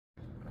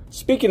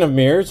Speaking of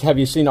mirrors, have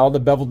you seen all the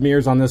beveled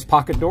mirrors on this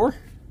pocket door?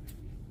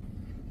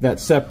 That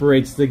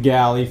separates the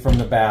galley from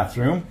the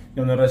bathroom.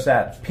 You'll notice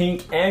that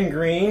pink and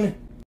green.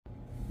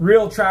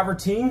 Real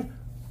travertine,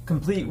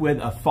 complete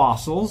with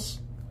fossils.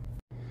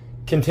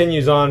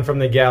 Continues on from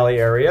the galley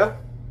area.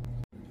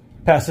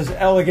 Past this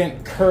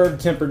elegant curved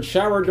tempered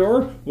shower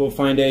door, we'll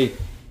find a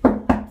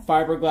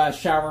fiberglass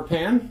shower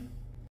pan.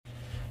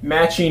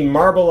 Matching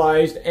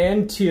marbleized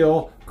and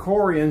teal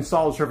Corian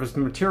solid surface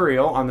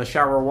material on the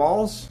shower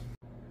walls.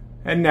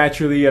 And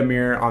naturally a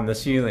mirror on the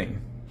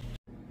ceiling.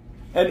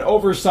 An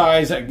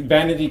oversized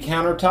vanity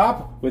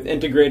countertop with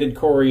integrated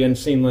Corian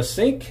seamless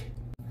sink.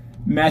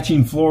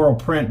 Matching floral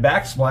print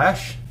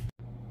backsplash.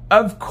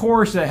 Of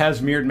course it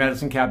has mirrored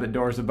medicine cabinet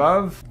doors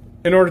above,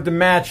 in order to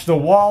match the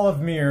wall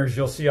of mirrors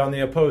you'll see on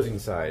the opposing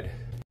side,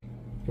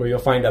 where you'll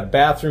find a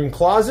bathroom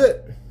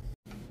closet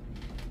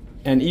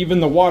and even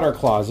the water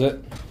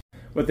closet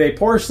with a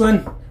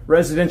porcelain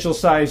residential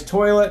sized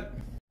toilet,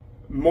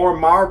 more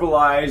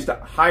marbleized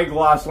high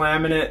gloss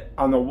laminate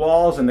on the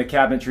walls and the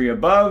cabinetry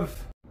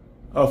above,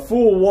 a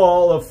full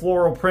wall of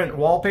floral print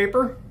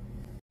wallpaper.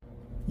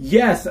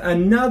 Yes,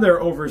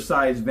 another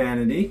oversized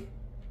vanity.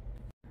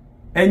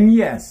 And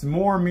yes,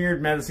 more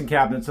mirrored medicine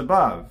cabinets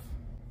above.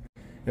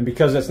 And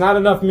because it's not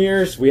enough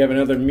mirrors, we have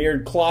another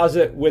mirrored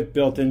closet with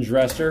built-in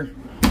dresser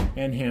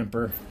and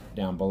hamper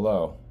down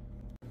below.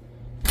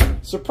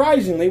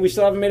 Surprisingly, we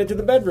still haven't made it to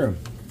the bedroom,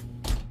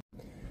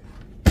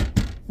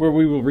 where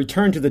we will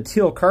return to the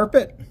teal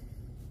carpet,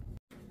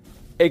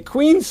 a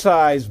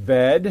queen-size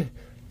bed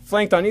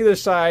flanked on either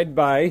side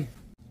by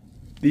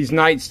these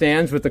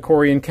nightstands with the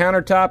Corian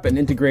countertop and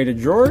integrated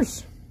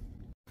drawers.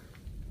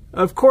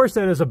 Of course,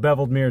 that is a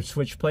beveled mirrored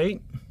switch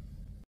plate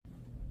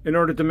in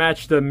order to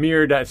match the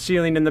mirrored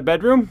ceiling in the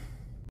bedroom.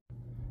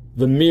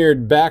 The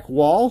mirrored back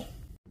wall,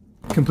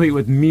 complete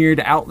with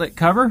mirrored outlet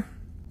cover,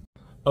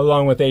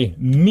 along with a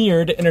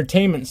mirrored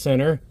entertainment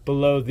center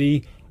below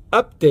the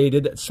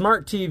updated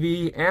smart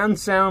TV and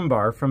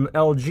soundbar from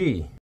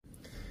LG.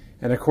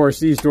 And of course,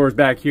 these doors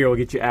back here will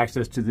get you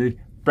access to the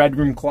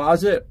bedroom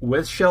closet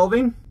with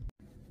shelving,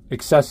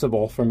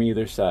 accessible from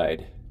either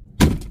side.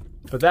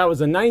 But that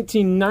was a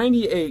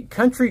 1998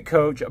 Country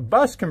Coach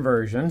bus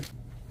conversion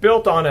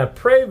built on a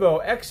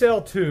Prevost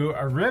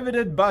XL2, a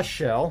riveted bus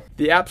shell,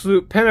 the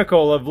absolute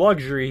pinnacle of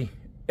luxury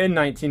in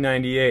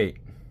 1998.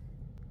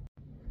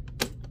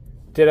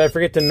 Did I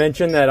forget to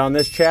mention that on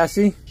this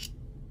chassis?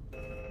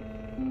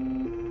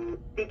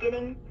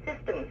 Beginning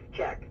systems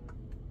check.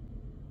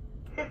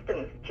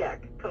 Systems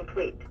check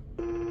complete.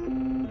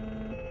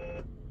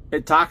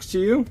 It talks to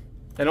you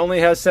and only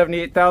has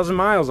 78,000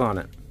 miles on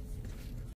it.